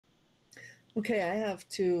Okay, I have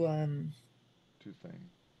to, Two things.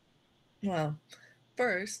 well,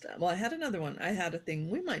 first, well, I had another one. I had a thing.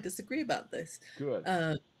 We might disagree about this. Good.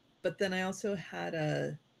 Uh, but then I also had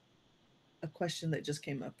a question that just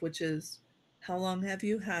came up, which is how long have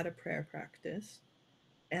you had a prayer practice?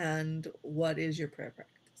 And what is your prayer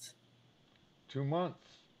practice? 2 months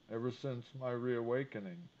ever since my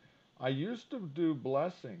reawakening. I used to do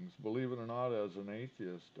blessings, believe it or not, as an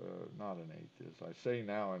atheist. Not an atheist. I say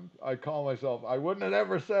now, and I call myself, I wouldn't have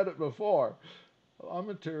ever said it before. A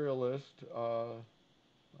materialist, a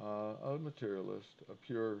materialist, a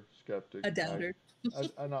pure skeptic, A doubter.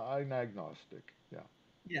 an agnostic. Yeah.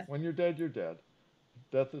 Yeah. When you're dead, you're dead.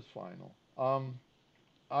 Death is final.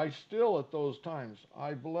 I still, at those times,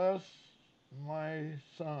 I bless my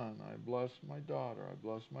son, I bless my daughter, I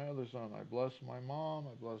bless my other son, I bless my mom,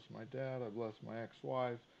 I bless my dad, I bless my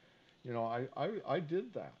ex-wife. I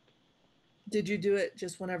did that. Did you do it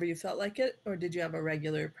just whenever you felt like it, or did you have a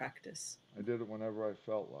regular practice? I did it whenever I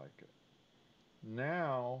felt like it.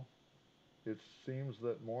 Now, it seems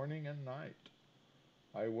that morning and night,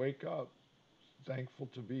 I wake up thankful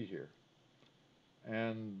to be here.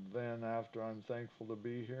 And then after I'm thankful to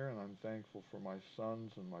be here, and I'm thankful for my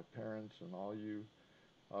sons and my parents and all you,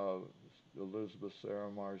 uh, Elizabeth, Sarah,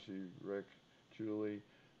 Marcy, Rick, Julie,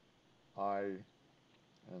 I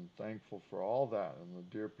am thankful for all that and the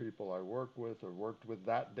dear people I work with or worked with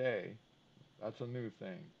that day. That's a new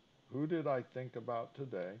thing. Who did I think about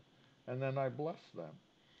today? And then I bless them.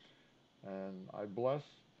 And I bless,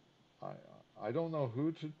 I, I don't know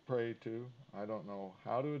who to pray to. I don't know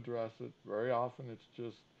how to address it. Very often it's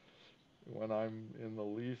just when I'm in the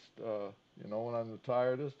least, when I'm the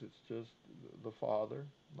tiredest, it's just the Father,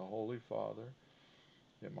 the Holy Father.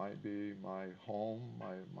 It might be my home,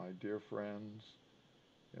 my dear friends.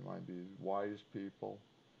 It might be wise people.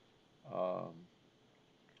 Um,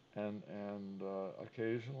 and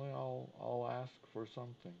occasionally I'll ask for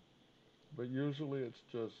something. But usually it's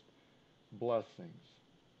just blessings.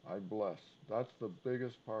 I bless. That's the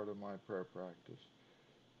biggest part of my prayer practice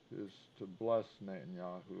is to bless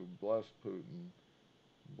Netanyahu, bless Putin,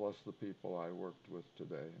 bless the people I worked with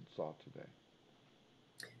today and saw today.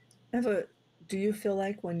 I have a, do you feel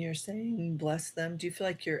like when you're saying bless them, do you feel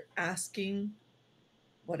like you're asking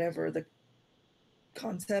whatever the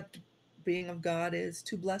concept being of God is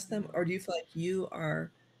to bless them? Yeah. Or do you feel like you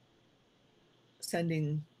are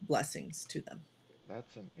sending blessings to them?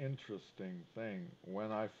 That's an interesting thing.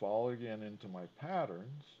 When I fall again into my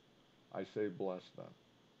patterns, I say bless them.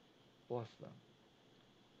 Bless them.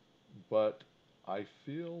 But I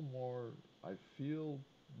feel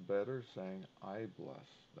better saying I bless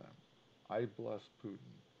them. I bless Putin.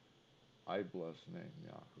 I bless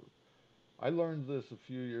Netanyahu. I learned this a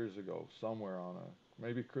few years ago somewhere on a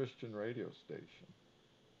maybe Christian radio station,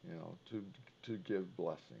 to give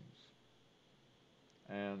blessings.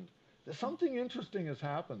 And something interesting has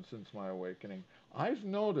happened since my awakening. I've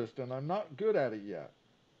noticed, and I'm not good at it yet,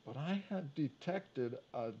 but I had detected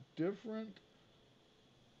a different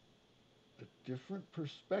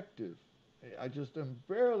perspective. I just am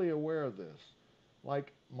barely aware of this.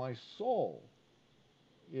 Like my soul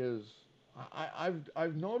is,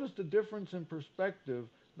 I've noticed a difference in perspective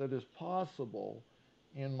that is possible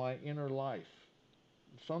in my inner life.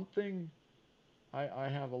 Something I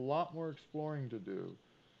have a lot more exploring to do,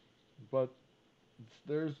 but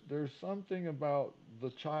there's something about the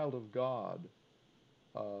child of God.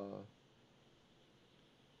 Uh,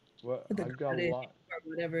 The I've got a God in you lot. or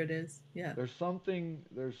whatever it is. Yeah. There's something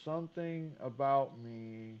about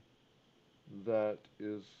me that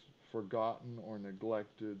is forgotten or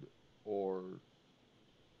neglected or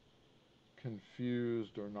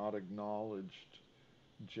confused or not acknowledged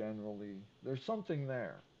generally. There's something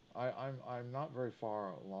there. I'm not very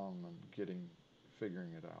far along on figuring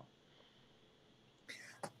it out.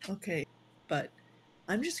 Okay. But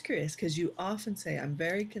I'm just curious because you often say, I'm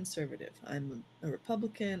very conservative. I'm a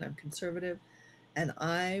Republican, I'm conservative. And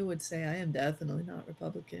I would say I am definitely not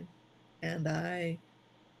Republican. And I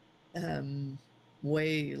am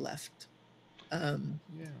way left. Um,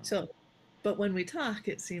 Yeah. so, but when we talk,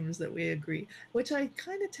 it seems that we agree, which I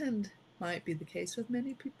kind of tend might be the case with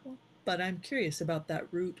many people. But I'm curious about that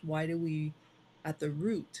root. Why do we, at the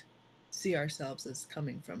root, see ourselves as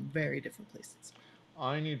coming from very different places?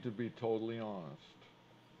 I need to be totally honest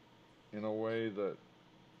in a way that,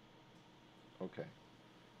 okay,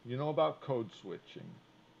 you know about code switching.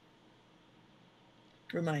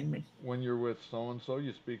 Remind me. When you're with so and so,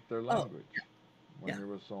 you speak their Oh, language. When yeah, you're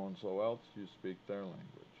with so and so else, you speak their language.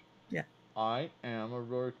 yeah. I am a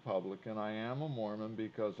Republican. I am a Mormon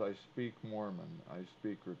because I speak Mormon. I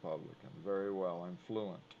speak Republican very well. I'm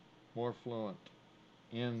fluent. more fluent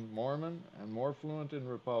in Mormon and more fluent in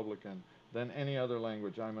Republican than any other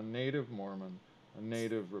language. I'm a native Mormon, a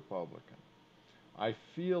native Republican. I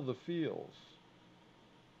feel the feels.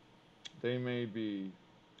 They may be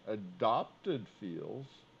adopted feels,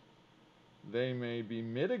 they may be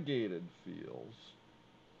mitigated feels,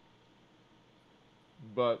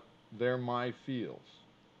 but they're my feels.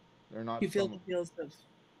 They're not You feel the some feels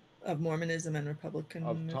of Mormonism and of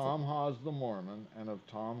Republicanism? Tom Hawes the Mormon and of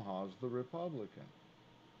Tom Hawes the Republican.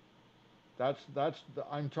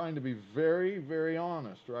 I'm trying to be very, very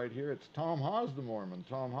honest right here. It's Tom Hawes the Mormon,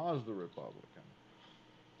 Tom Hawes the Republican.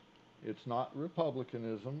 It's not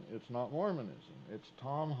Republicanism, it's not Mormonism. It's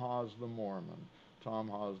Tom Hawes the Mormon, Tom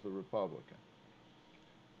Hawes the Republican.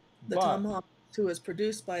 The Tom But, Hawks, who was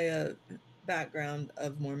produced by a background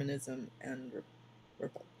of Mormonism and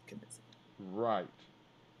Republicanism. right.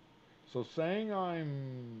 So saying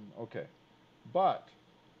I'm okay, but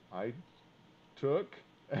I took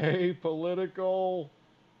a political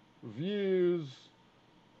views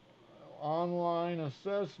online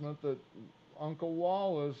assessment that Uncle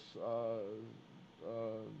Wallace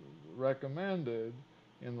recommended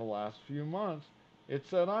in the last few months. It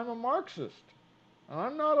said I'm a Marxist, and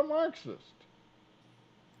I'm not a Marxist.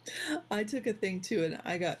 I took a thing too, and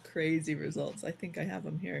I got crazy results. I think I have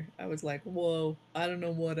them here. I was like, whoa, I don't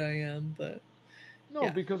know what I am, but No,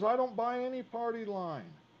 yeah. because I don't buy any party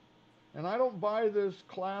line, and I don't buy this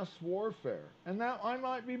class warfare, and that I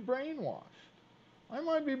might be brainwashed. I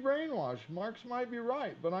might be brainwashed. Marx might be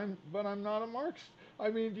right, but I'm not a Marx. I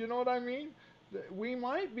mean, do you know what I mean? We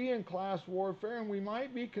might be in class warfare, and we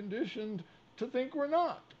might be conditioned to think we're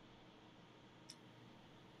not.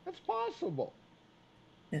 It's possible.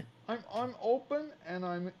 Yeah. I'm open and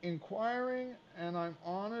I'm inquiring and I'm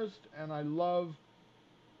honest and I love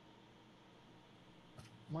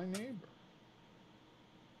my neighbor.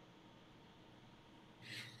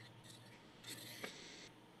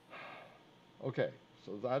 Okay,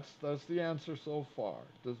 so that's the answer so far.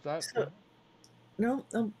 Does that? So no,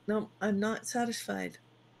 no, no, I'm not satisfied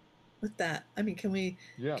with that. I mean, can we?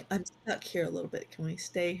 Yes. I'm stuck here a little bit. Can we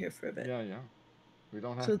stay here for a bit? Yeah, yeah. We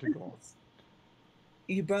don't So have to this go on. is,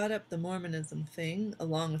 you brought up the Mormonism thing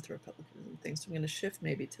along with the Republicanism thing, so I'm going to shift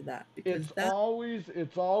maybe to that because that.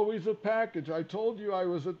 It's always a package. I told you I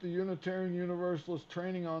was at the Unitarian Universalist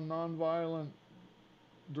training on nonviolent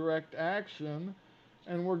direct action,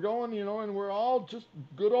 and we're going, and we're all just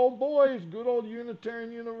good old boys, good old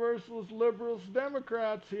Unitarian Universalist liberals,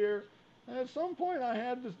 Democrats here. And at some point,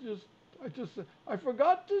 I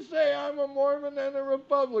forgot to say I'm a Mormon and a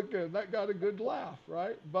Republican. That got a good laugh,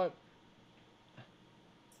 right? But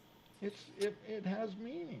it has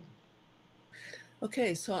meaning.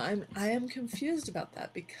 Okay, so I am confused about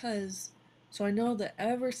that because so I know that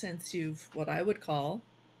ever since you've what I would call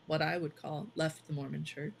left the Mormon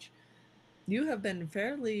church, you have been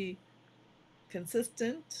fairly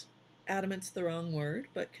consistent, adamant's the wrong word,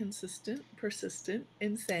 but consistent, persistent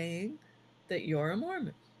in saying that you're a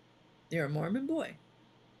Mormon. You're a Mormon boy.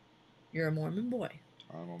 You're a Mormon boy.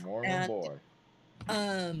 I'm a Mormon And boy.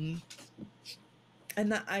 um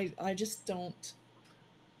and that I just don't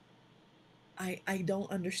I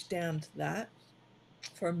don't understand that.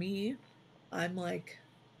 For me, I'm like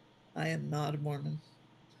I am not a Mormon.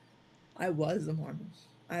 I was a Mormon.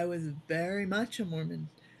 I was very much a Mormon.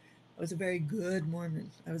 I was a very good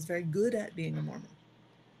Mormon. I was very good at being a Mormon.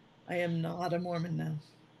 I am not a Mormon now.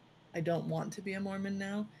 I don't want to be a Mormon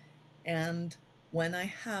now. And when I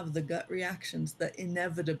have the gut reactions that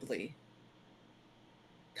inevitably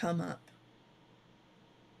come up,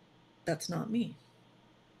 that's not me.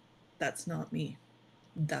 That's not me.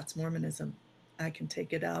 That's Mormonism. I can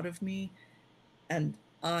take it out of me, and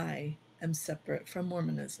I am separate from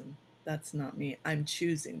Mormonism. That's not me. I'm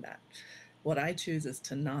choosing that. What I choose is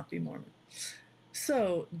to not be Mormon.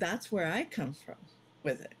 So that's where I come from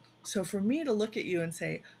with it. So for me to look at you and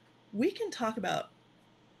say, we can talk about,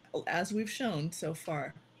 as we've shown so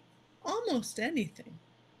far, almost anything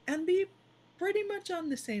and be pretty much on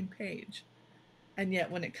the same page. And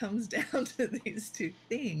yet, when it comes down to these two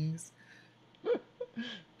things,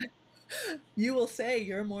 you will say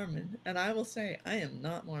you're Mormon, and I will say I am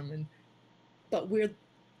not Mormon. But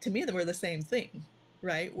to me, we're the same thing,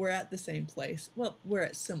 right? We're at the same place. Well, we're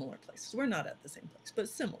at similar places. We're not at the same place, but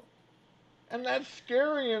similar. And that's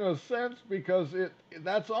scary in a sense because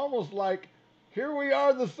that's almost like here we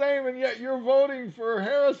are the same and yet you're voting for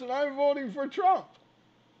Harris and I'm voting for Trump.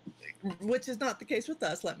 Which is not the case with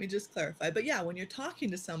us. Let me just clarify. But yeah, when you're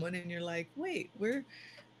talking to someone and you're like, wait,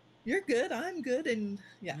 you're good, I'm good. And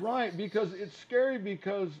yeah, Right, because it's scary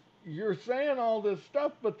because you're saying all this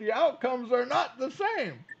stuff, but the outcomes are not the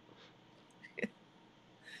same.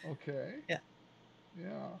 Okay. Yeah.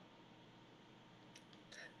 Yeah.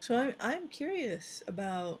 So I'm curious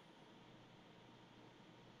about,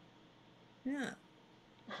 yeah,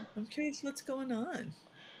 I'm curious what's going on.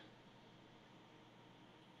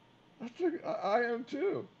 I am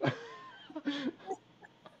too.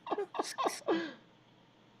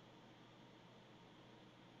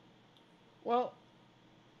 Well,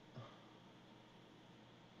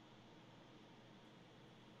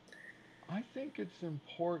 I think it's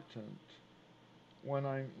important when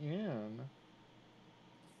I'm in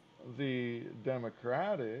the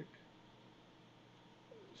Democratic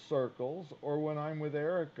circles or when I'm with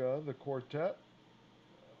Erica, the quartet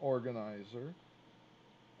organizer,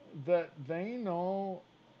 that they know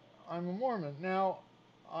I'm a Mormon. Now,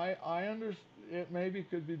 I understand it maybe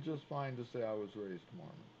could be just fine to say I was raised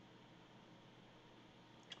Mormon.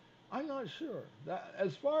 I'm not sure. That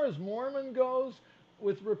as far as Mormon goes,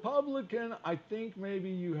 with Republican, I think maybe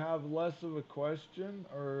you have less of a question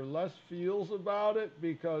or less feels about it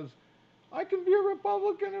because I can be a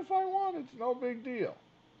Republican if I want. It's no big deal.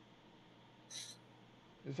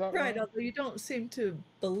 Is that Right, right? although you don't seem to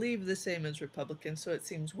believe the same as Republicans, so it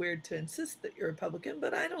seems weird to insist that you're Republican,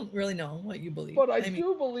 but I don't really know what you believe. But I I mean,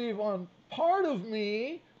 do believe on part of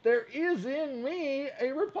me, there is in me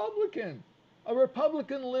a Republican. A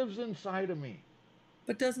Republican lives inside of me.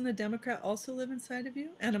 but doesn't a Democrat also live inside of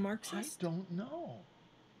you and a I Marxist? don't know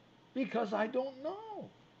because I don't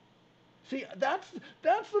know. See, that's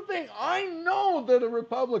the thing. I know that a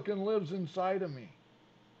Republican lives inside of me.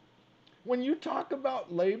 When you talk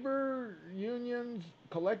about labor unions,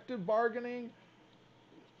 collective bargaining,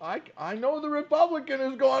 I know the Republican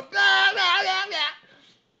is going, ah, ah, ah, ah.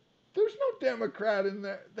 There's no Democrat in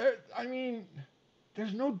there. I mean,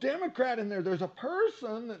 there's no Democrat in there. There's a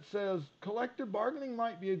person that says collective bargaining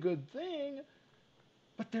might be a good thing,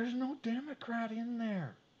 but there's no Democrat in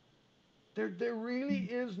there. There really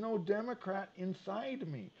is no Democrat inside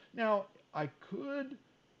me. Now, I could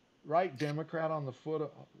write Democrat on the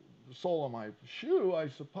the sole of my shoe, I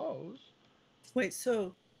suppose. Wait,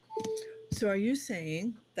 so are you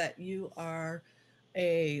saying that you are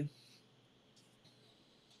a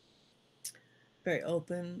very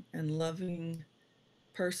open and loving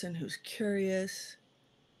person who's curious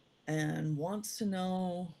and wants to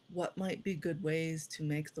know what might be good ways to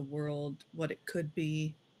make the world what it could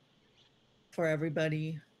be for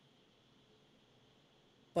everybody,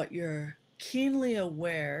 but you're keenly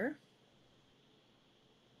aware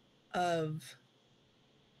of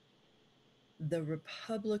the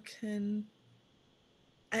Republican,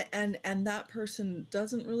 and that person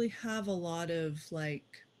doesn't really have a lot of,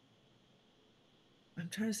 like, I'm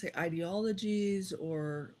trying to say, ideologies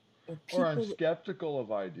or Or I'm people that, skeptical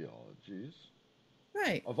of ideologies,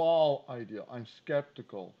 right, of all ideal. I'm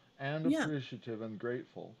skeptical and yeah, appreciative and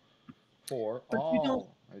grateful for but all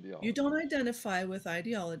you don't ideologies. identify with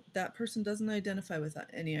ideology. That person doesn't identify with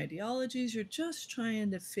any ideologies. You're just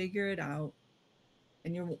trying to figure it out,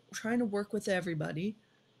 and you're trying to work with everybody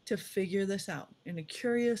to figure this out in a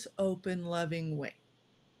curious, open, loving way.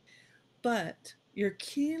 But you're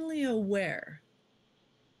keenly aware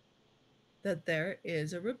that there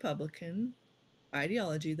is a Republican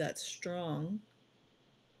ideology that's strong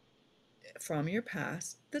from your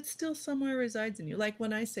past that still somewhere resides in you. Like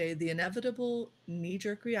when I say the inevitable knee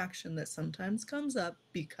jerk reaction that sometimes comes up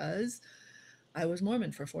because I was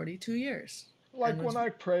Mormon for 42 years and Like when was, I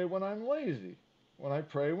pray when I'm lazy. When I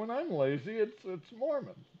pray when I'm lazy, it's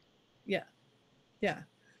Mormon. yeah, yeah.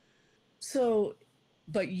 So,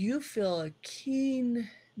 but you feel a keen,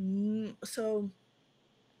 so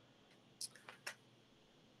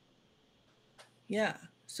yeah.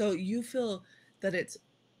 So you feel that it's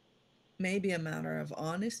maybe a matter of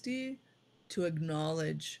honesty to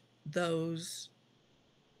acknowledge those,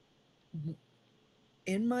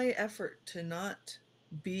 in my effort to not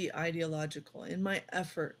be ideological, in my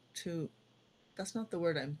effort to, that's not the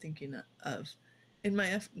word I'm thinking of, in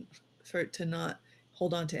my effort to not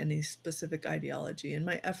hold on to any specific ideology, in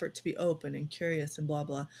my effort to be open and curious and blah,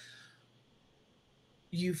 blah,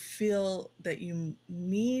 you feel that you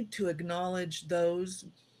need to acknowledge those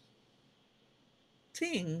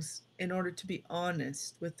things in order to be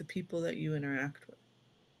honest with the people that you interact with.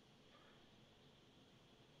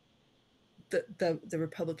 The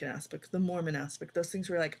Republican aspect, the Mormon aspect, those things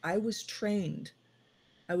were like, I was trained,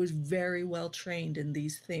 I was very well trained in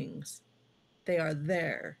these things. They are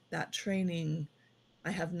there. That training,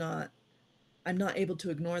 I have not, I'm not able to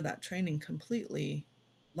ignore that training completely.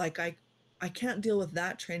 Like I can't deal with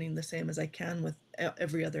that training the same as I can with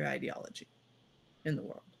every other ideology in the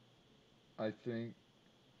world. I think,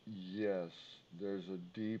 yes, there's a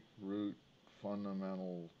deep root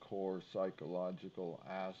fundamental core psychological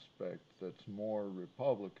aspect that's more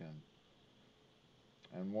Republican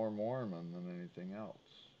and more Mormon than anything else.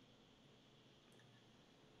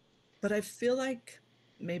 But I feel like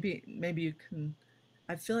maybe you can.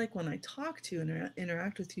 I feel like when I talk to you and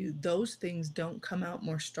interact with you, those things don't come out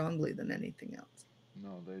more strongly than anything else.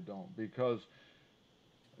 No, they don't. Because,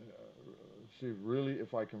 see, really,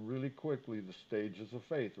 if I can really quickly, the stages of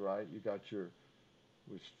faith, right? You got your,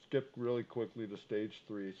 we skipped really quickly to stage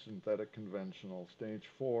 3, synthetic conventional, stage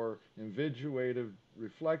 4, inviduative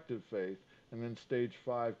reflective faith, and then stage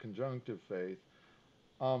 5, conjunctive faith.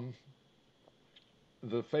 Um,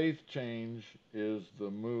 the faith change is the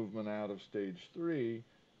movement out of stage 3,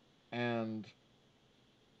 and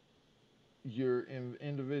you're in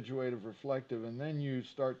individuative reflective, and then you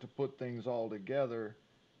start to put things all together.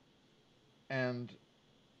 And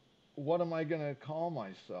what am I going to call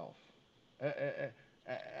myself?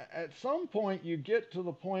 At some point, you get to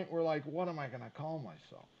the point where, like, what am I going to call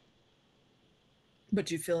myself? But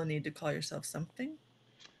you feel a need to call yourself something.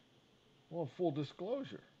 Well, full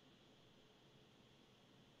disclosure.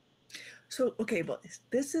 So okay, but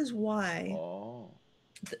this is why. Oh,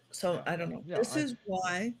 So yeah, I don't know. yeah. This is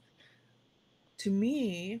why, to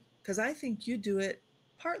me, because I think you do it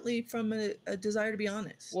partly from a desire to be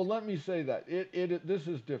honest. Well, let me say that this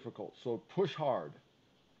is difficult. So push hard.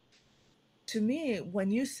 To me, when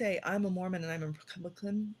you say I'm a Mormon and I'm a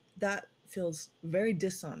Republican, that feels very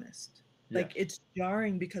dishonest. Yes, Like it's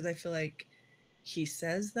jarring because I feel like he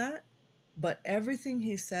says that, but everything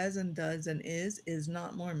he says and does and is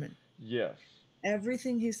not Mormon. yes,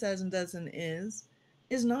 Everything he says and does and is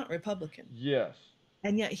not Republican. yes.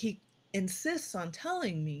 And yet he insists on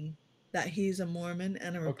telling me that he's a Mormon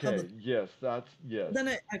and a Okay, Republican. yes, that's yes, Then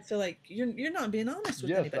I feel like you're not being honest with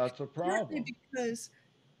yes. anybody. That's a Partly problem. because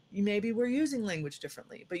maybe we're using language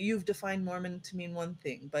differently, but you've defined Mormon to mean one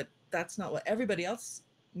thing, but that's not what everybody else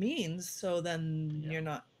means. So then Yeah, you're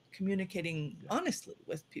not communicating yeah. honestly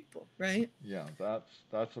with people, right? Yeah,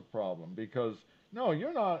 that's a problem because no,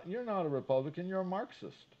 you're not a Republican, you're a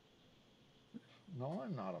Marxist. No,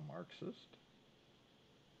 I'm not a Marxist.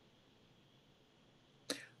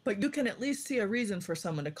 But you can at least see a reason for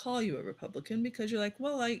someone to call you a Republican because you're like,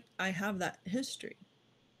 well, I have that history.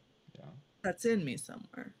 Yeah, That's in me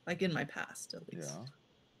somewhere, like in my past at yeah. least.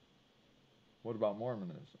 What about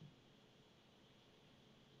Mormonism?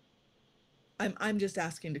 I'm just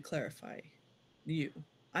asking to clarify you.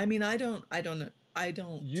 I mean, I don't.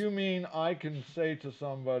 You mean I can say to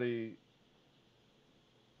somebody,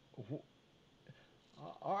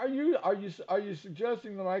 are you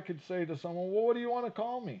suggesting that I could say to someone, well, what do you want to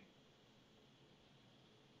call me?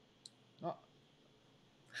 Uh,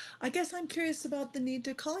 I guess I'm curious about the need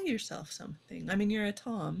to call yourself something. I mean, you're a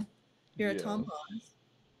Tom. You're a Tom yes. Hawes.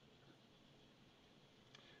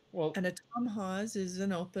 Well, And a Tom Hawes is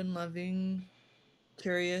an open, loving,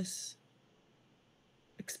 curious,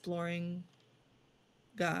 exploring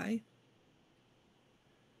guy.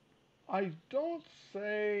 I don't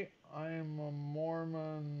say I'm a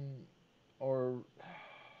Mormon or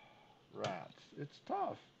rats. It's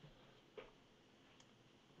tough.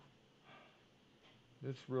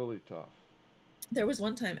 It's really tough. There was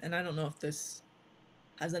one time, and I don't know if this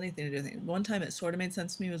has anything to do with it. One time it sort of made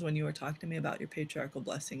sense to me was when you were talking to me about your patriarchal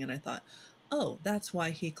blessing, and I thought, oh, that's why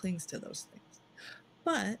he clings to those things.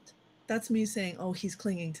 But that's me saying, oh, he's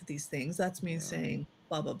clinging to these things. That's me Yeah, saying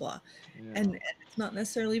blah blah blah. yeah. And it's not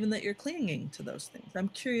necessarily even that you're clinging to those things. I'm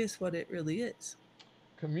curious what it really is.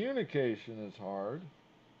 Communication is hard.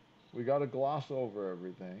 We got to gloss over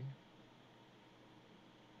everything.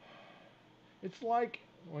 It's like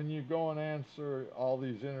when you go and answer all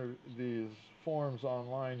these forms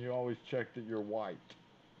online, you always check that you're white.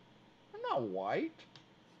 I'm not white.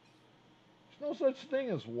 There's no such thing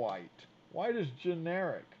as white. White is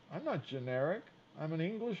generic. I'm not generic. I'm an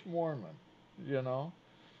English Mormon, you know?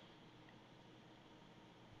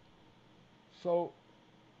 So,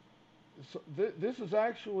 this is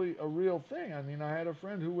actually a real thing. I mean, I had a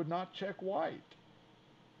friend who would not check white.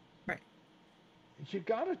 Right. You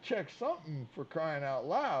got to check something for crying out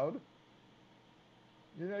loud.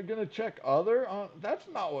 You're not going to check other? That's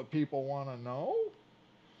not what people want to know.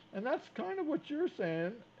 And that's kind of what you're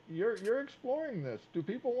saying. You're exploring this. Do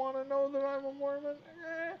people want to know that I'm a Mormon?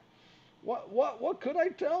 What could I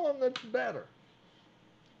tell them that's better?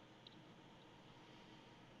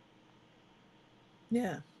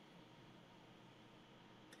 Yeah.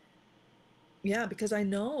 Yeah, because I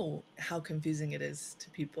know how confusing it is to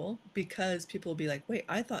people because people will be like, wait,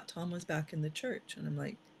 I thought Tom was back in the church. And I'm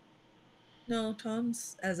like, No,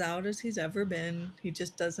 Tom's as out as he's ever been. He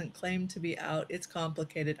just doesn't claim to be out. It's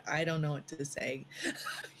complicated. I don't know what to say,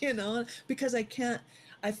 because I can't.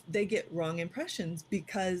 They get wrong impressions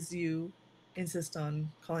because you insist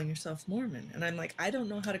on calling yourself Mormon, and I'm like, I don't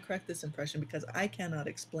know how to correct this impression because I cannot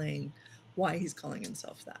explain why he's calling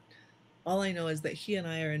himself that. All I know is that he and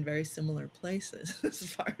I are in very similar places as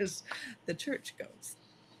far as the church goes.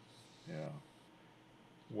 Yeah.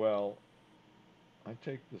 Well, I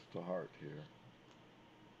take this to heart here.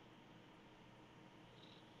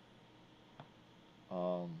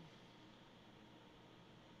 Um,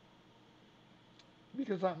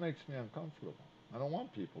 because that makes me uncomfortable. I don't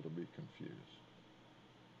want people to be confused.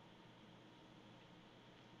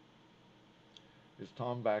 Is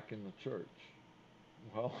Tom back in the church?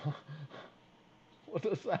 Well, what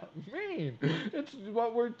does that mean?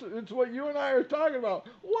 It's what you and I are talking about.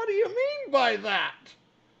 What do you mean by that?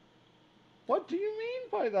 What do you mean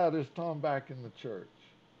by that? Is Tom back in the church?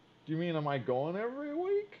 Do you mean am I going every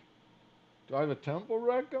week? Do I have a temple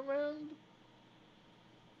recommend?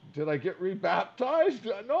 Did I get rebaptized?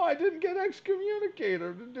 No, I didn't get excommunicated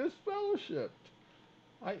or disfellowshipped.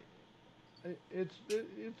 I,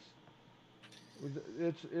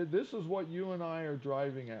 this is what you and I are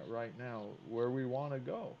driving at right now, where we want to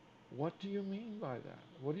go. What do you mean by that?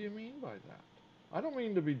 What do you mean by that? I don't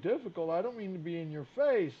mean to be difficult. I don't mean to be in your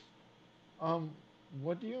face. Um,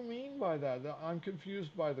 what do you mean by that? I'm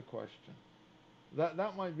confused by the question.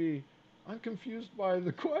 That might be. I'm confused by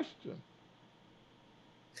the question.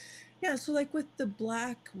 Yeah, so like with the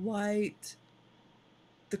black, white,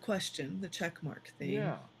 the question, the check mark thing,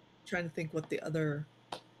 Yeah. trying to think what the other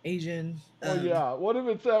Asian. Oh yeah. What if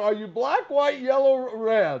it said, "Are you black, white, yellow,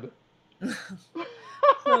 red?"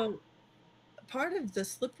 So part of the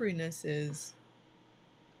slipperiness is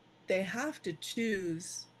they have to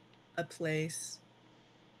choose a place,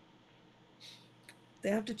 they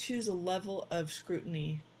have to choose a level of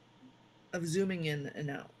scrutiny, of zooming in and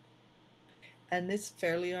out. And it's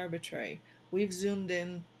fairly arbitrary. We've zoomed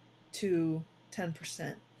in to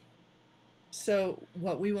 10%. So,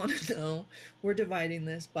 what we want to know, we're dividing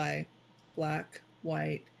this by black,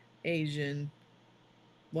 white, Asian,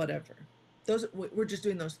 whatever. Those we're just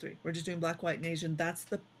doing those three. We're just doing black, white, and Asian. That's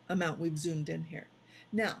the amount we've zoomed in here.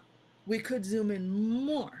 Now, we could zoom in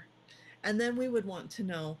more, and then we would want to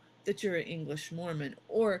know that you're an English Mormon,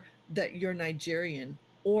 or that you're Nigerian,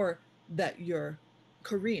 or that you're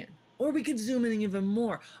Korean. Or we could zoom in even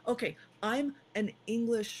more. Okay, I'm an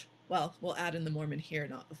English, well, we'll add in the Mormon here,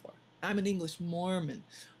 not before. I'm an English Mormon.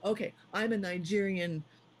 Okay, I'm a Nigerian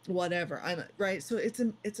whatever. Right. So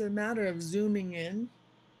it's a matter of zooming in,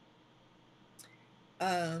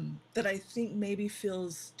 that I think maybe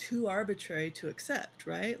feels too arbitrary to accept,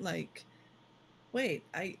 right? Like, wait,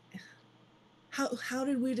 how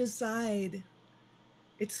did we decide?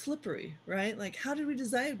 It's slippery, right? Like, how did we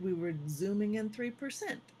decide we were zooming in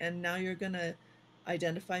 3%, and now you're gonna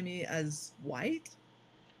identify me as white?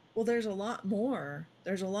 Well, there's a lot more.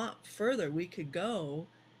 There's a lot further we could go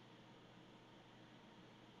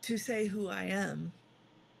to say who I am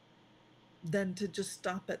than to just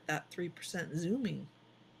stop at that 3% zooming.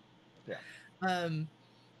 Yeah. Um,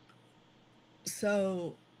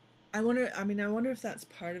 so I wonder if that's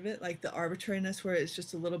part of it, like the arbitrariness where it's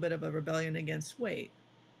just a little bit of a rebellion against weight.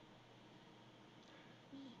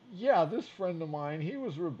 Yeah, this friend of mine, he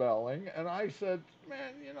was rebelling, and I said,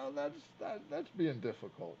 "Man, that's being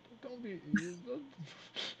difficult. Don't be."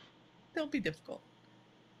 Don't be difficult.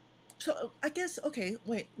 So I guess, okay,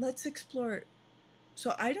 wait, let's explore.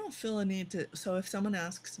 So I don't feel a need to, so if someone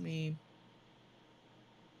asks me,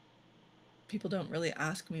 people don't really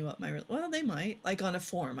ask me what well, they might, like on a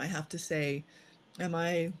form, I have to say,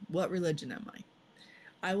 what religion am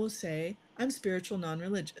I? I will say, I'm spiritual,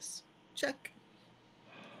 non-religious. Check.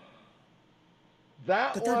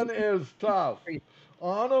 That But that one doesn't is tough.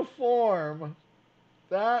 On a form,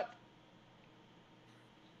 that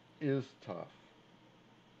is tough.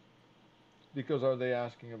 Because are they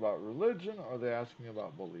asking about religion or are they asking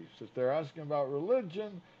about beliefs? If they're asking about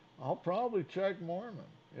religion, I'll probably check Mormon.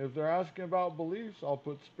 If they're asking about beliefs, I'll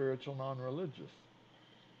put spiritual non religious.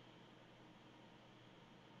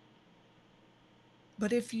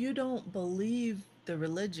 But if you don't believe the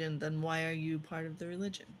religion, then why are you part of the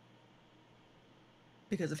religion?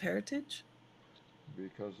 Because of heritage?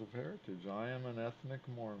 Because of heritage. I am an ethnic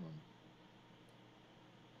Mormon.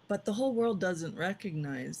 But the whole world doesn't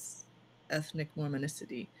recognize ethnic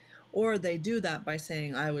Mormonicity, or they do that by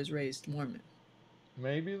saying, I was raised Mormon.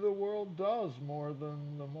 Maybe the world does more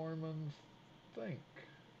than the Mormons think.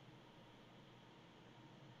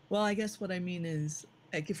 Well, I guess what I mean is,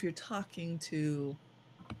 like, if you're talking to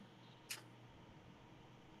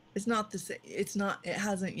It's not the same. It's not. It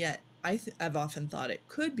hasn't yet. I've often thought it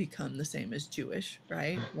could become the same as Jewish,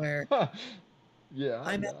 right? Where Yeah,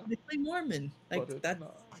 I'm yeah, ethnically Mormon, but like it's that.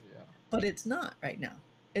 not. Yeah, But it's not right now.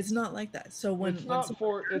 It's not like that. So it's when not someone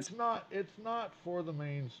for asks, it's not for the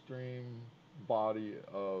mainstream body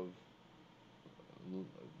of l-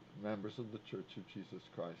 members of the Church of Jesus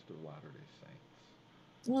Christ of Latter-day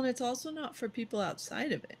Saints. well, it's also not for people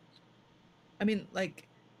outside of it. I mean, like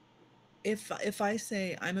if I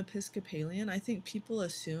say I'm Episcopalian, I think people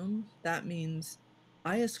assume that means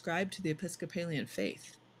I ascribe to the Episcopalian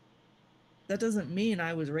faith. That doesn't mean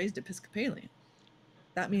I was raised Episcopalian.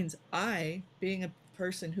 That means I, being a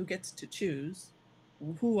person who gets to choose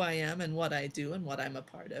who I am and what I do and what I'm a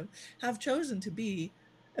part of, have chosen to be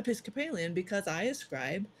Episcopalian because I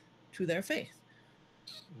ascribe to their faith.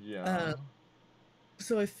 Yeah. Uh,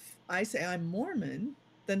 so if I say I'm Mormon,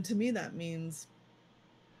 then to me that means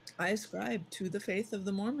I ascribe to the faith of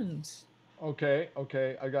the Mormons. Okay,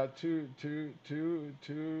 okay. I got two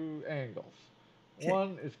angles. Okay.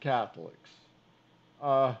 One is Catholics.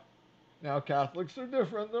 Uh, Now Catholics are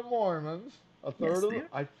different than Mormons. A third Yes, of they the,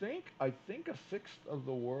 are. I think a sixth of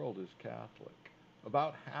the world is Catholic.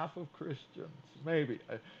 About half of Christians, maybe.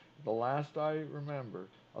 The last I remember,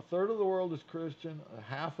 a third of the world is Christian.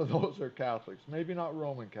 Half of those are Catholics. Maybe not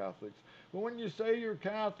Roman Catholics. But when you say you're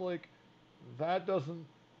Catholic, that doesn't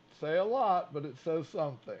say a lot, but it says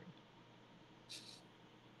something.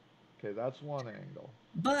 Okay, that's one angle.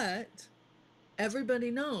 But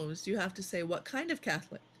everybody knows you have to say what kind of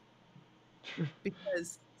Catholic,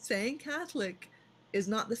 because saying Catholic is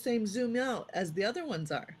not the same zoom out as the other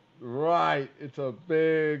ones are. Right, it's a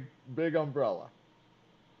big, big umbrella.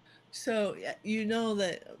 So you know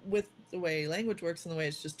that with the way language works and the way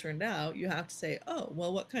it's just turned out, you have to say, "Oh,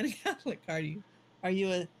 well, what kind of Catholic are you? Are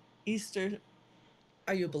you a Easter?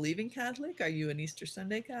 Are you a believing Catholic? Are you an Easter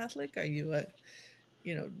Sunday Catholic? Are you a,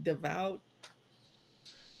 devout?"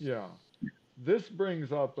 Yeah. This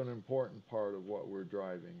brings up an important part of what we're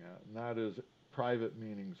driving at, and that is private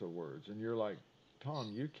meanings of words. And you're like,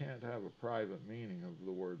 Tom, you can't have a private meaning of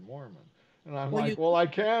the word Mormon. And I'm Well, you like, well, I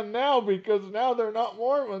can now because now they're not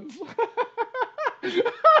Mormons.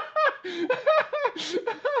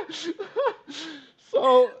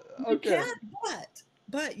 So, you okay, can,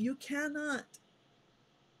 but you cannot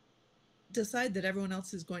decide that everyone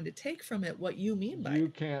else is going to take from it what you mean by you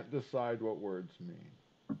it can't decide what words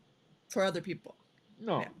mean. for other people.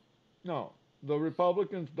 No, Yeah. no. The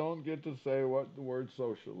Republicans don't get to say what the word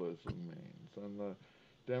socialism means, and the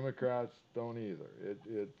Democrats don't either.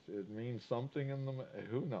 It means something in the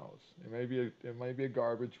who knows. It may be a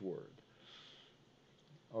garbage word.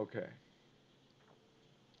 Okay,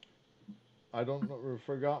 I don't know.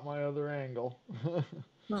 Forgot my other angle.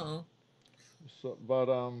 Oh, So, but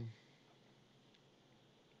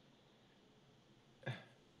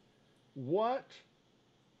what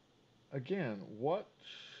again? What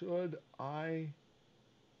should I?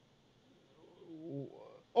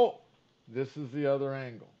 Oh, this is the other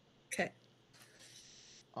angle. okay.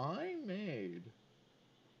 I made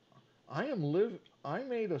I am live I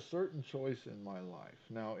made a certain choice in my life.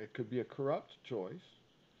 Now, it could be a corrupt choice,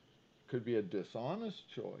 could be a dishonest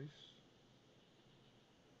choice,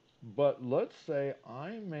 but let's say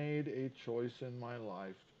I made a choice in my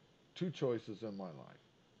life, two choices in my life.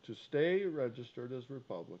 To stay registered as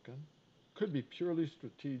Republican, could be purely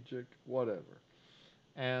strategic, whatever,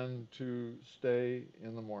 and to stay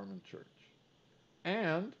in the Mormon church.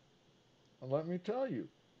 And let me tell you,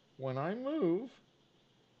 when I move,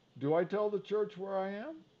 do I tell the church where I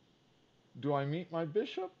am? Do I meet my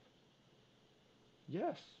bishop?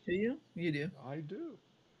 Yes, Do you? You do. I do.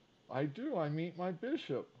 I do. I meet my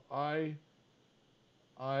bishop. I,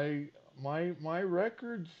 my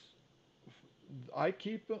records. I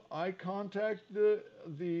contact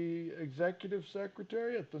the executive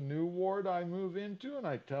secretary at the new ward I move into, and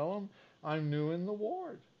I tell him I'm new in the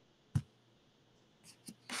ward.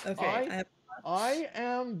 Okay. I, I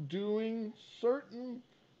am doing certain.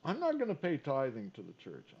 I'm not going to pay tithing to the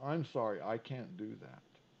church. I'm sorry, I can't do that.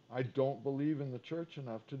 I don't believe in the church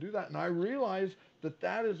enough to do that, and I realize that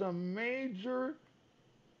that is a major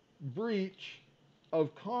breach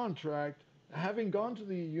of contract, having gone to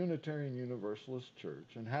the Unitarian Universalist Church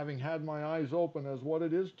and having had my eyes open as what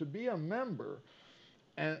it is to be a member,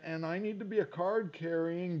 and I need to be a card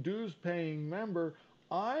carrying, dues paying member,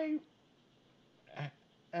 I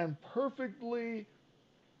am perfectly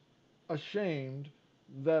ashamed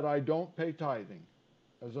that I don't pay tithing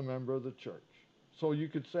as a member of the church. So you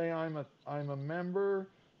could say I'm a member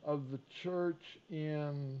of the church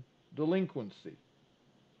in delinquency,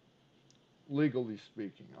 legally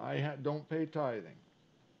speaking. I don't pay tithing.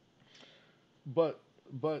 but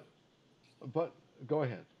but but go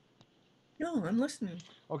ahead. No, I'm listening.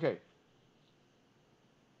 Okay,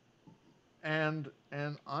 and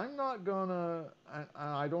I'm not gonna.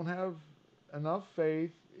 I don't have enough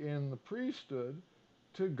faith in the priesthood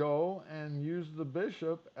to go and use the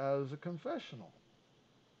bishop as a confessional,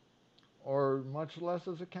 or much less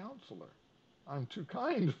as a counselor. I'm too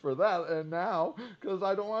kind for that, and now because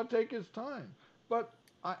I don't want to take his time. But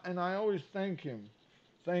I always thank him,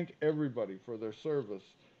 thank everybody for their service,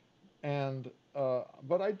 and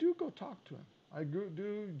but I do go talk to him.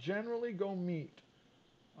 Do generally go meet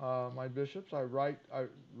my bishops. I write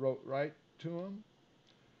to them.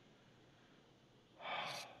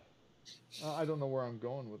 I don't know where I'm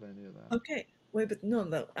going with any of that. Okay, wait, but no,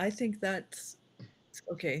 no, I think that's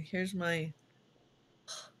okay. Here's my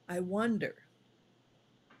I wonder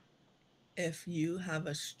if you have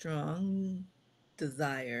a strong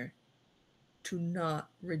desire to not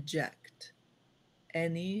reject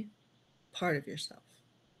any part of yourself.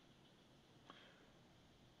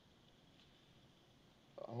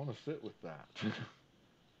 I want to sit with that.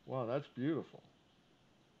 Wow, that's beautiful.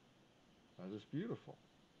 That is beautiful.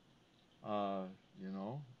 Uh, you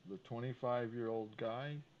know, the 25-year-old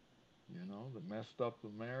guy, that messed up the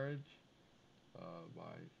marriage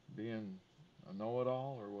by being a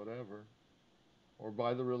know-it-all or whatever, or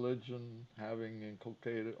by the religion having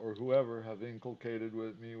inculcated, or whoever have inculcated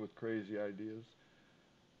with me with crazy ideas.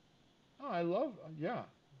 Oh, I love, yeah,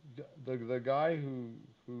 the guy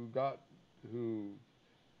who got who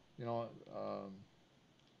you know um,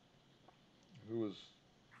 who was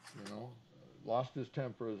lost his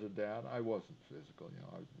temper as a dad. I wasn't physical,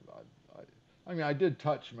 I mean, I did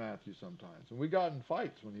touch Matthew sometimes, and we got in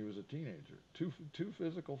fights when he was a teenager. Two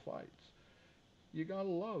physical fights. You gotta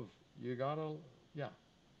love. You gotta, yeah,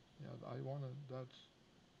 yeah. I wanna. That's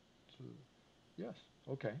to, yes.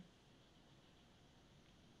 Okay.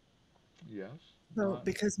 Yes. So, Not.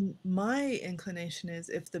 because my inclination is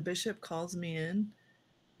if the bishop calls me in,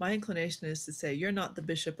 my inclination is to say, "You're not the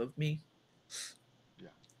bishop of me." Yeah.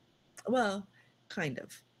 Well, kind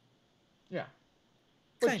of. Yeah.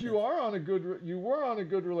 But Kind of. you were on a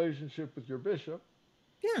good relationship with your bishop.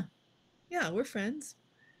 Yeah. Yeah, we're friends.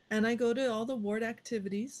 And I go to all the ward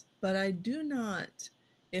activities, but I do not,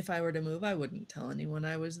 if I were to move, I wouldn't tell anyone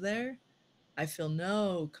I was there. I feel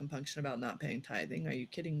no compunction about not paying tithing. Are you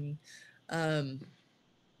kidding me? Um,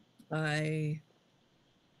 I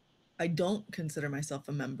I don't consider myself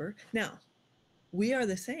a member. Now, we are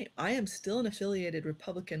the same. I am still an affiliated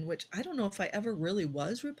Republican, which I don't know if I ever really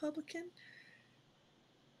was Republican,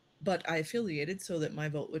 but I affiliated so that my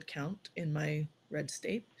vote would count in my red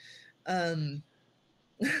state, um,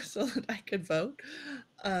 so that I could vote.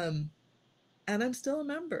 Um, and I'm still a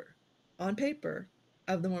member on paper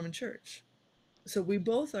of the Mormon Church. So we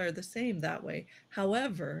both are the same that way.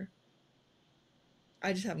 However,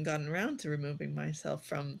 I just haven't gotten around to removing myself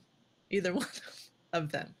from either one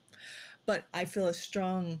of them. But I feel a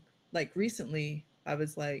strong, like recently, I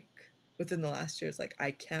was like, within the last year, it's like,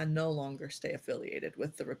 I can no longer stay affiliated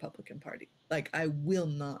with the Republican Party. Like, I will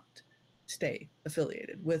not stay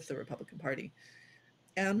affiliated with the Republican Party.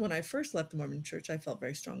 And when I first left the Mormon Church, I felt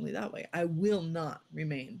very strongly that way. I will not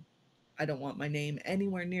remain. I don't want my name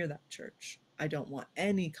anywhere near that church. I don't want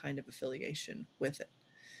any kind of affiliation with it.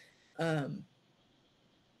 Um,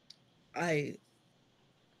 I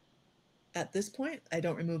At this point, I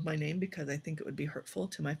don't remove my name because I think it would be hurtful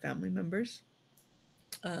to my family members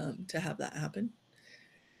to have that happen.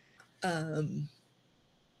 Um,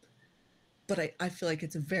 but I feel like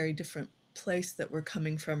it's a very different place that we're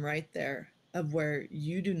coming from right there, of where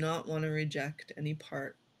you do not want to reject any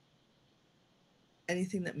part,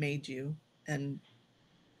 anything that made you, and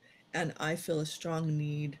I feel a strong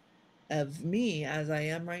need of me as I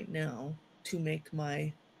am right now to make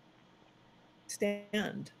my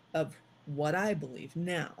stand of what I believe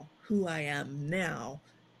now, who I am now,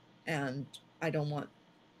 and I don't want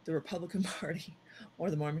the Republican Party or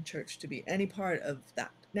the Mormon Church to be any part of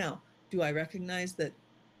that. Now, do I recognize that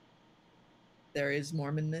there is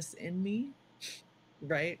Mormonness in me?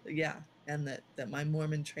 Right? Yeah. And that my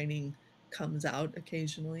Mormon training comes out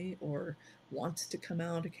occasionally or wants to come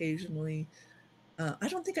out occasionally. I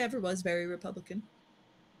don't think I ever was very Republican.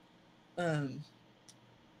 Um,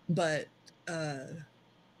 but uh,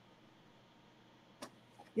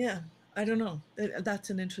 yeah, I don't know. That's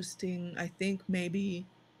an interesting, I think maybe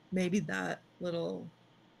that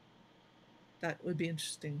would be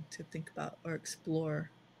interesting to think about or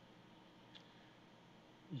explore.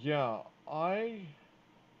 Yeah.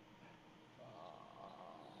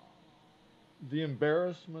 The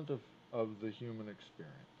embarrassment of the human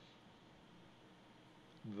experience.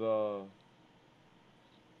 The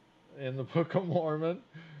in the Book of Mormon.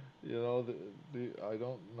 You know, I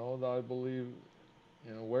don't know that I believe,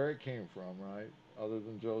 where it came from, right? Other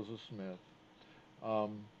than Joseph Smith.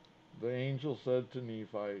 Um, the angel said to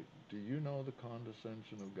Nephi, "Do you know the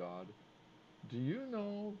condescension of God? Do you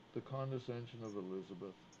know the condescension of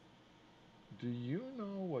Elizabeth? Do you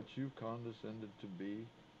know what you've condescended to be?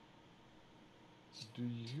 Do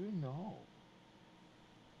you know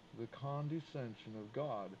the condescension of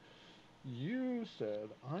God? You said,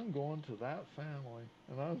 I'm going to that family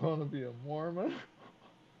and I'm going to be a Mormon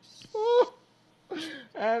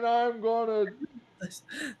and I'm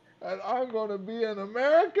going to be an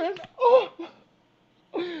American. Oh,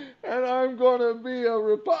 and I'm going to be a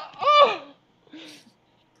Oh,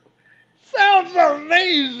 sounds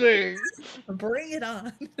amazing. Bring it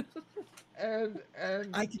on. And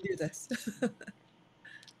I can do this.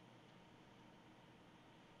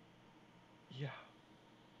 yeah.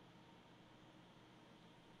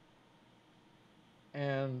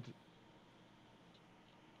 And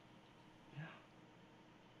yeah,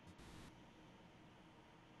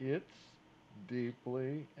 it's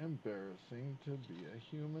deeply embarrassing to be a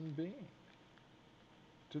human being,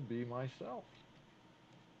 to be myself.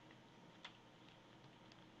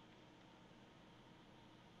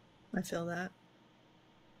 I feel that.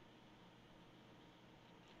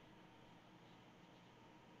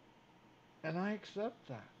 And I accept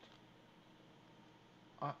that.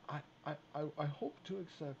 I hope to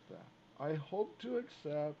accept that. I hope to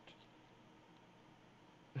accept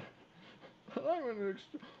that I'm in an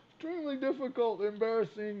extremely difficult,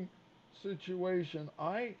 embarrassing situation.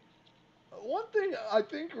 One thing I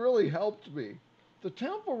think really helped me, the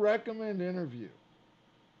Temple Recommend interview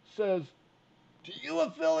says, do you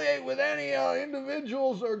affiliate with any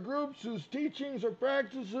individuals or groups whose teachings or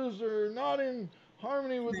practices are not in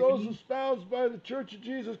harmony with those Maybe. espoused by the Church of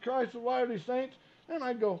Jesus Christ of Latter-day Saints? And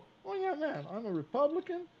I go, oh yeah, man, I'm a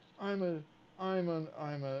Republican. I'm a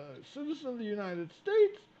I'm a citizen of the United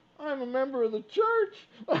States. I'm a member of the church.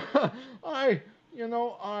 I you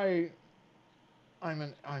know I'm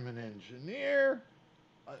an engineer.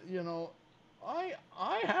 You know,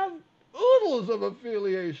 I have oodles of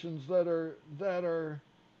affiliations that are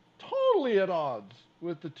totally at odds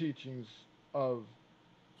with the teachings of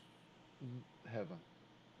heaven.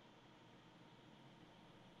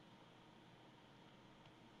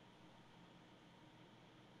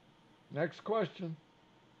 Next question.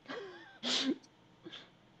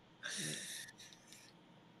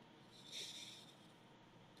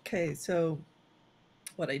 Okay, so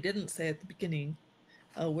what I didn't say at the beginning,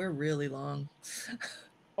 oh, we're really long.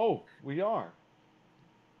 Oh, we are.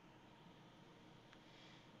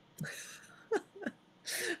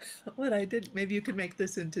 What I did, maybe you could make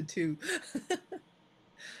this into two.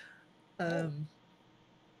 Oh, um,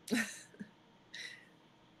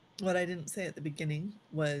 what I didn't say at the beginning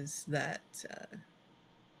was that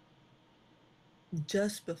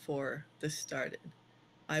just before this started,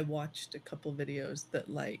 I watched a couple videos that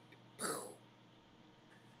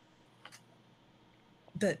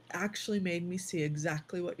that actually made me see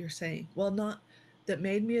exactly what you're saying. Well, not that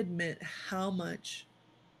made me admit how much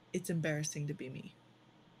it's embarrassing to be me.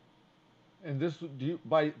 and this do you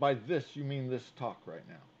by this you mean this talk right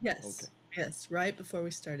now? Okay. Yes, yes, right before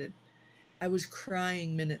we started. I was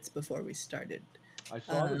crying minutes before we started. I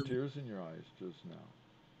saw the Um, tears in your eyes just now.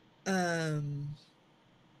 um,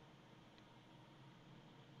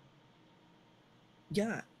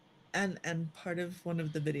 yeah, and part of one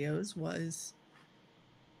of the videos was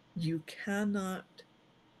you cannot,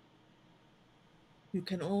 you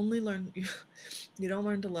can only learn, you don't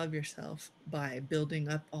learn to love yourself by building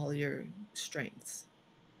up all your strengths.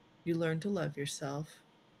 You learn to love yourself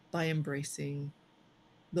by embracing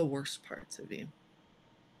the worst parts of you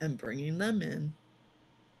and bringing them in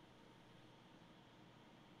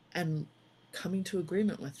and coming to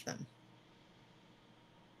agreement with them,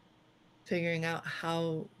 figuring out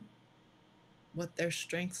what their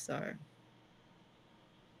strengths are,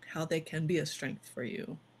 how they can be a strength for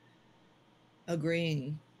you,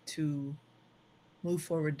 agreeing to move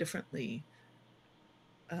forward differently,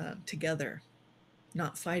 together,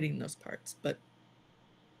 not fighting those parts, but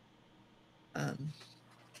um,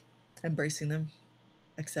 embracing them,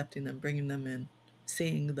 accepting them, bringing them in,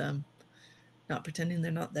 seeing them, not pretending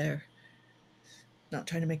they're not there, not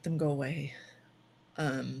trying to make them go away.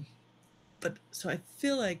 Um, but so I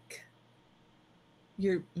feel like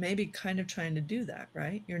you're maybe kind of trying to do that,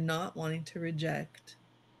 right? You're not wanting to reject.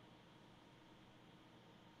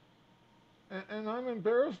 And I'm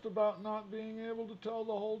embarrassed about not being able to tell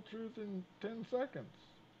the whole truth in 10 seconds.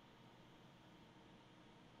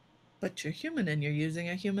 But you're human and you're using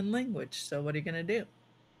a human language. So what are you going to do?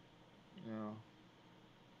 You know,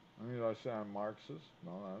 I mean, I say I'm Marxist.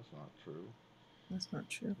 No, that's not true. That's not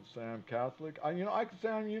true. I say I'm Catholic. I could say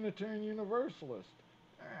I'm Unitarian Universalist.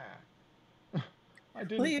 Ah, I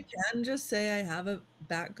Well, didn't. you can just say I have a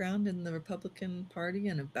background in the Republican Party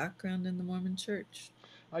and a background in the Mormon Church.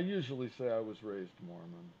 I usually say I was raised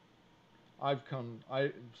Mormon. I've come.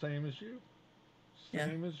 I same as you. Yeah,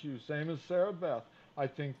 Same as you. Same as Sarah Beth. I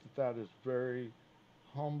think that that is very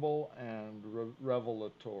humble and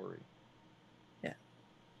revelatory. yeah,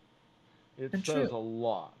 It and true. says a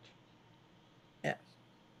lot. Yeah.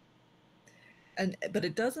 And but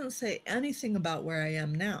it doesn't say anything about where I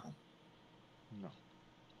am now, No.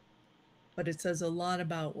 but it says a lot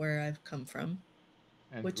about where I've come from,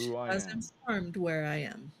 And which who I has am. informed where I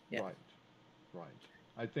am. Yeah. Right. Right.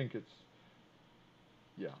 I think it's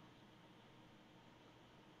yeah.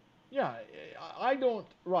 Yeah. I don't.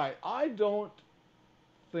 Right. I don't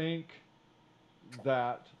think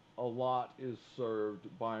that a lot is served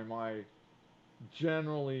by my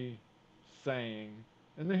generally saying,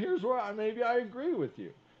 and here's where maybe I agree with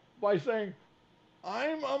you, by saying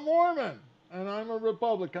I'm a Mormon and I'm a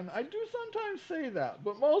Republican. I do sometimes say that,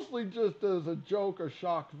 but mostly just as a joke or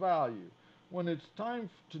shock value. When it's time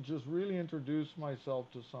to just really introduce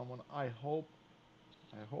myself to someone, I hope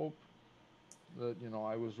that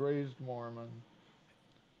I was raised Mormon.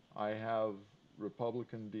 I have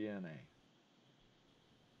Republican DNA.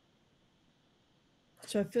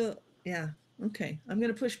 So I feel, yeah, okay. I'm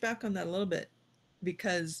going to push back on that a little bit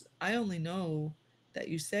because I only know that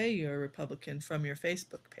you say you're a Republican from your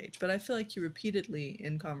Facebook page, but I feel like you repeatedly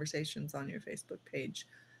in conversations on your Facebook page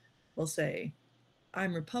will say,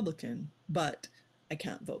 I'm Republican, but I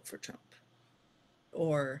can't vote for Trump.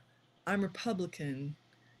 Or I'm Republican,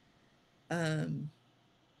 um,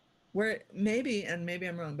 where maybe, and maybe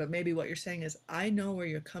I'm wrong, but maybe what you're saying is, I know where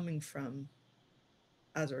you're coming from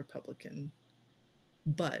as a Republican,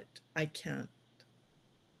 but I can't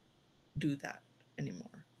do that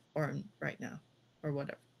anymore or right now or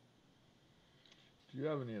whatever. Do you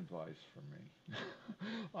have any advice for me?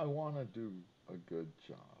 I want to do a good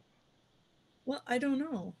job. Well, I don't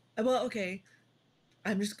know. Well, okay.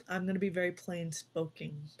 I'm going to be very plain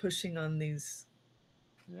spoken, pushing on these.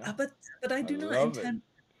 Yeah, But I love it.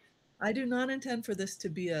 I do not intend for this to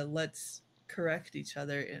be a let's correct each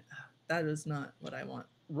other. That is not what I want.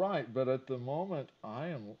 Right, but at the moment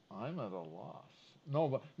I'm at a loss. No,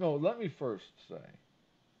 but no, let me first say,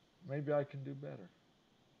 maybe I can do better.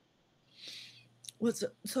 What's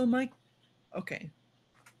so my okay.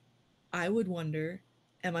 I would wonder,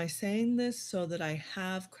 am I saying this so that I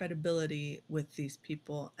have credibility with these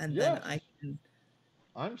people and then Yes, I can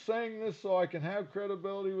I'm saying this so I can have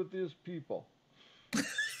credibility with these people.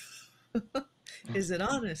 is it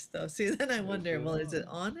honest though? See, then I Is wonder, it well, is it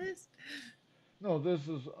honest? honest? No, this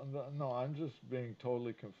is no, I'm just being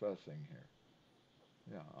totally confessing here.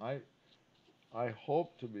 Yeah, I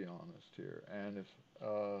hope to be honest here, and if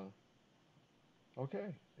okay,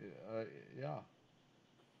 uh, yeah,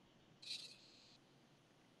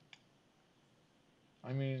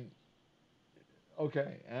 I mean,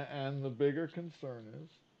 okay, and the bigger concern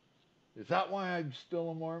is that why I'm still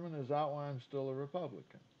a Mormon? Is that why I'm still a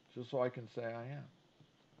Republican? Just so I can say I am.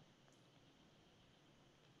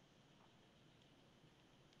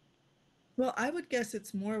 Well, I would guess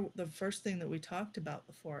it's more the first thing that we talked about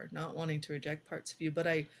before, not wanting to reject parts of you, but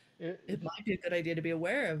it It's might be a good idea to be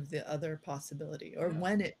aware of the other possibility or yeah.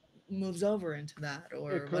 when it moves over into that It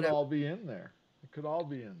or could whatever. all be in there. It could all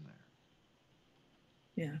be in there.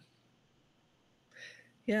 Yeah.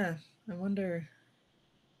 Yeah. I wonder.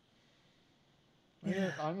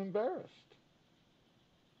 Yeah. I'm embarrassed.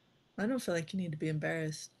 I don't feel like you need to be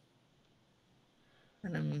embarrassed.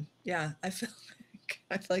 And yeah, I feel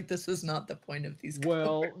like this was not the point of these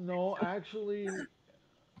Well, conversations. no, actually,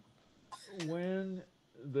 when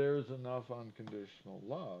there's enough unconditional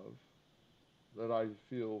love that I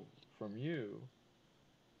feel from you,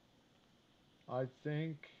 I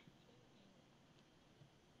think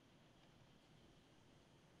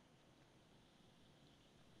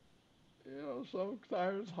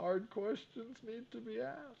sometimes hard questions need to be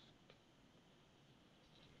asked.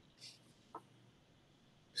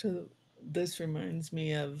 So this reminds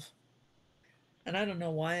me of, and I don't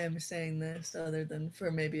know why I'm saying this other than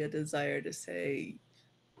for maybe a desire to say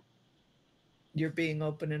you're being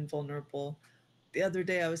open and vulnerable. The other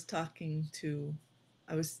day I was texting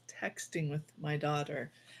with my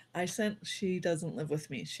daughter. She doesn't live with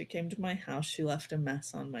me. She came to my house. She left a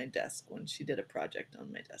mess on my desk when she did a project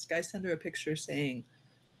on my desk. I sent her a picture saying,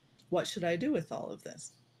 what should I do with all of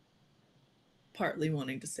this? Partly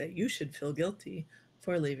wanting to say, you should feel guilty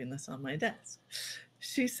for leaving this on my desk.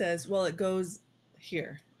 she says, well, it goes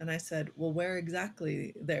here. And I said, well, where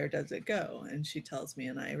exactly there does it go? And she tells me,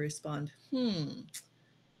 and I respond,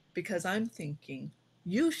 because I'm thinking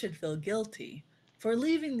you should feel guilty for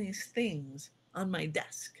leaving these things on my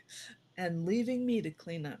desk and leaving me to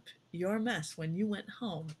clean up your mess when you went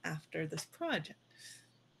home after this project.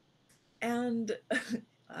 And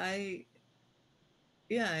I,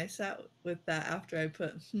 yeah, I sat with that after I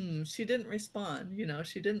put, she didn't respond.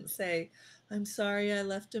 She didn't say, I'm sorry I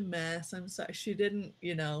left a mess. I'm sorry. She didn't,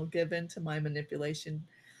 give in to my manipulation.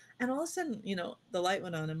 And all of a sudden, the light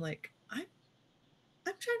went on. I'm like, I'm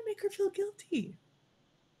trying to make her feel guilty.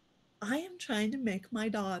 I am trying to make my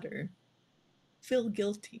daughter feel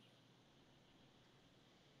guilty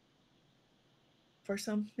for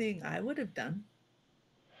something I would have done.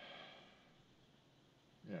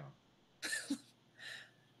 Yeah.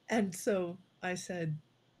 And so I said,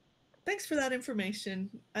 thanks for that information.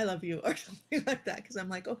 I love you, or something like that. Because I'm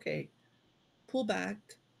like, okay, pull back.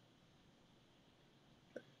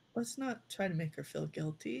 Let's not try to make her feel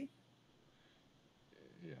guilty.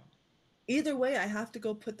 Yeah. Either way, I have to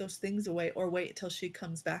go put those things away or wait till she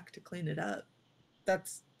comes back to clean it up.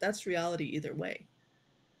 That's reality either way.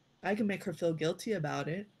 I can make her feel guilty about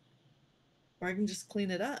it, or I can just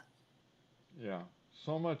clean it up. Yeah.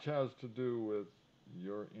 So much has to do with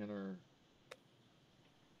your inner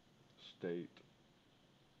state,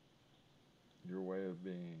 your way of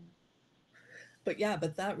being. But yeah,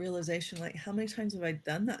 but that realization, like, how many times have I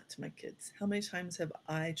done that to my kids? How many times have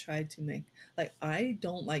I tried to make, like, I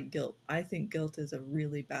don't like guilt. I think guilt is a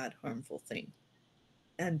really bad, harmful thing.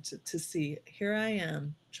 And to see, here I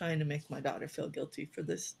am trying to make my daughter feel guilty for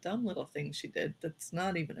this dumb little thing she did that's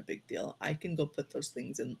not even a big deal. I can go put those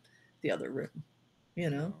things in the other room, you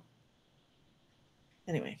know? Yeah.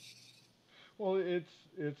 Anyway, Well,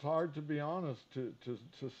 it's hard to be honest to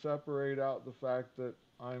separate out the fact that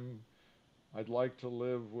I'd like to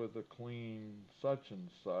live with a clean such and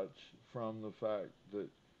such from the fact that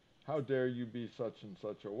how dare you be such and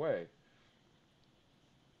such a way.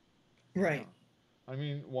 Yeah. right. I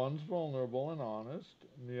mean, one's vulnerable and honest,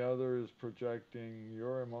 and the other is projecting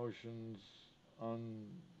your emotions un,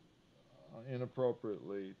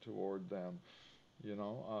 inappropriately toward them. You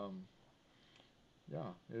know,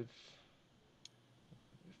 yeah, it's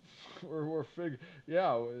we're fig.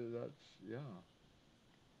 Yeah, that's yeah.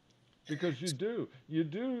 Because you.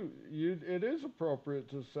 It is appropriate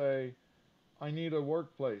to say, I need a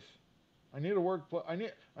workplace. I need a workplace. I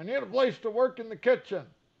need a place to work in the kitchen.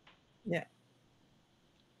 Yeah.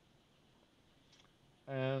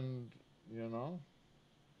 And you know,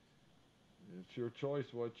 it's your choice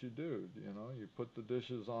what you do. You know, you put the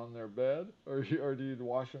dishes on their bed, or do you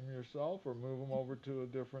wash them yourself, or move them over to a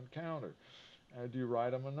different counter? And do you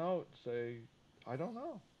write them a note? Say, I don't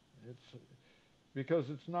know. It's because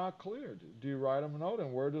it's not clear. Do you write them a note,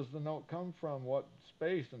 and where does the note come from? What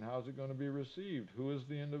space, and how's it going to be received? Who is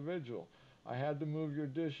the individual? I had to move your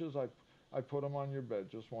dishes. I put them on your bed.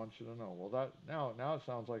 Just want you to know. Well, that now it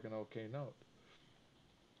sounds like an okay note.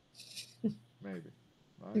 Maybe,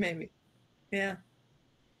 right? Maybe. Yeah.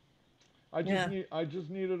 Yeah. I just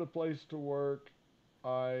needed a place to work.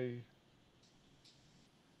 I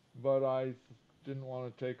but I didn't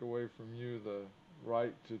want to take away from you the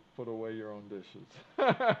right to put away your own dishes.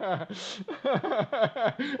 I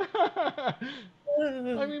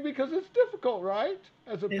mean, because it's difficult, right?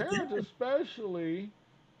 As a It parent, did. especially,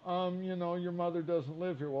 you know, your mother doesn't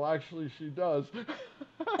live here. Well, actually, she does.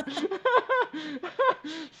 I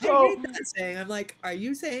So, hate that saying. I'm like, are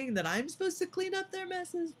you saying that I'm supposed to clean up their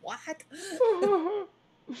messes? What?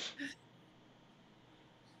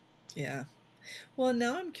 Yeah. Well,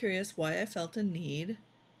 now I'm curious why I felt a need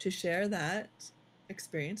to share that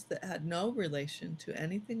experience that had no relation to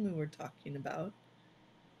anything we were talking about,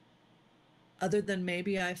 other than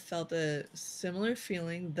maybe I felt a similar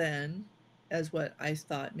feeling then as what I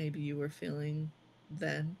thought maybe you were feeling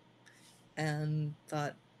then, and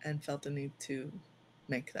thought and felt a need to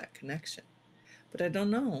make that connection. But I don't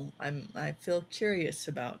know. I feel curious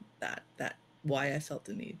about that why I felt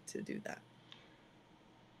the need to do that.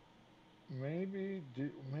 maybe do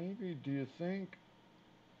you think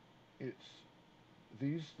it's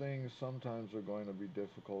these things sometimes are going to be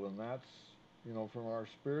difficult, and that's, you know, from our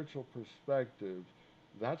spiritual perspective,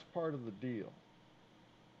 that's part of the deal.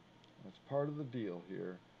 That's part of the deal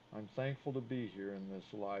here. I'm thankful to be here in this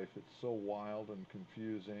life. It's so wild and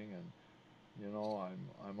confusing, and you know,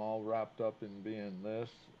 I'm all wrapped up in being this,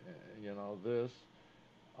 you know, this,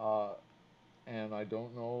 uh, and I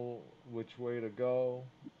don't know which way to go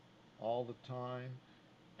all the time.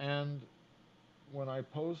 And when I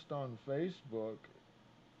post on Facebook,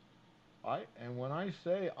 And when I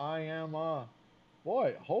say I am a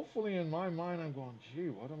boy, hopefully in my mind I'm going, gee,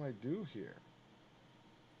 what do I do here?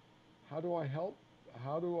 How do I help?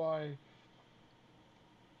 How do I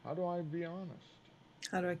how do I be honest?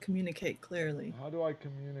 How do I communicate clearly? How do I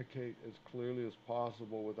communicate as clearly as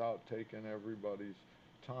possible without taking everybody's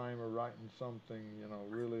time or writing something,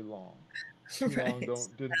 really long? Right. Too long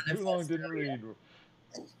Manifesto, didn't read.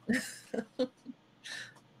 yeah.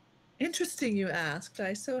 Interesting you asked.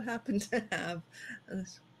 I so happen to have a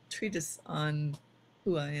treatise on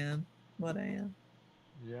who I am, what I am.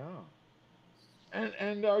 Yeah.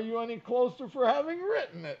 And are you any closer for having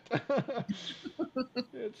written it?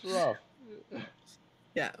 It's rough.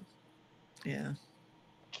 Yeah, yeah.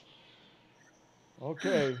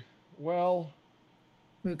 Okay. Well,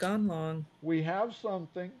 We've gone long. we have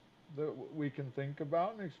something that we can think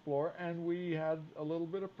about and explore, and we had a little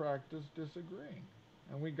bit of practice disagreeing,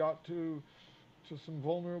 and we got to some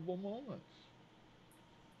vulnerable moments.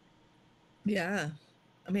 Yeah.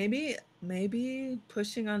 Maybe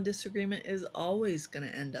pushing on disagreement is always going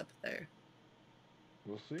to end up there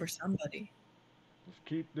We'll see. for somebody. Let's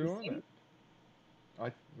keep You doing it.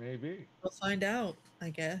 think? Maybe We'll find out, I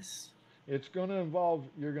guess. it's going to involve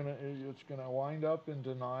it's going to wind up in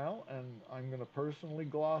denial, and I'm going to personally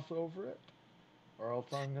gloss over it, or else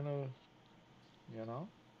I'm going to, you know,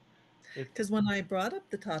 it. Because when I brought up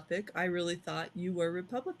the topic, I really thought you were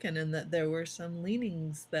Republican and that there were some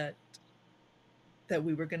leanings that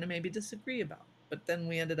we were going to maybe disagree about. But then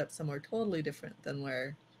we ended up somewhere totally different than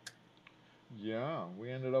where Yeah, we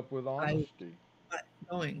ended up with I honesty. was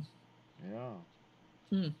going. Yeah.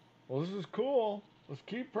 Hmm. Well, this is cool. Let's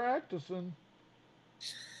keep practicing,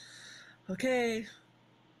 Okay.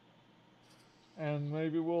 and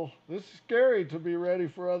maybe we'll. This is scary to be ready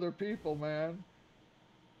for other people, man.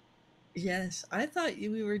 Yes, I thought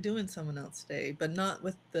we were doing someone else today, but not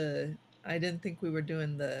with the. I didn't think we were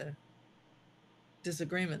doing the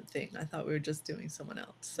disagreement thing. I thought we were just doing someone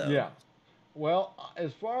else. So, Yeah. Well,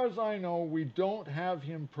 as far as I know, we don't have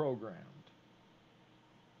him programmed.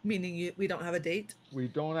 meaning we don't have a date? We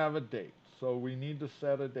don't have a date, so we need to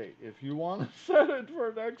set a date. If you want to set it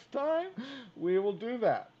for next time, we will do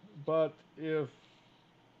that. But if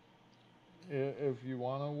you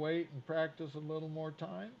want to wait and practice a little more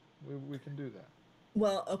time, we can do that.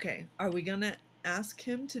 Well, okay. Are we going to ask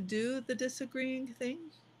him to do the disagreeing thing?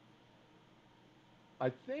 I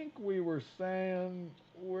think we were saying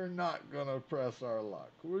we're not gonna press our luck.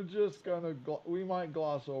 We're just gonna we might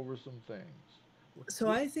gloss over some things. So,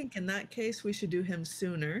 I think in that case, we should do him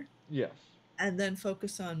sooner Yes. and then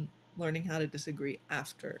focus on learning how to disagree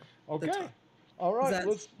after the Okay. talk. All Is right. that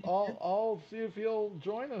Let's. I'll see if he'll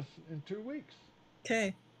join us in 2 weeks.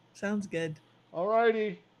 okay? Sounds good. All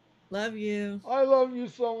righty. Love you. I love you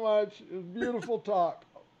so much. It's beautiful talk.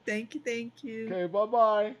 Thank you. Thank you. Okay. Bye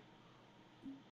bye.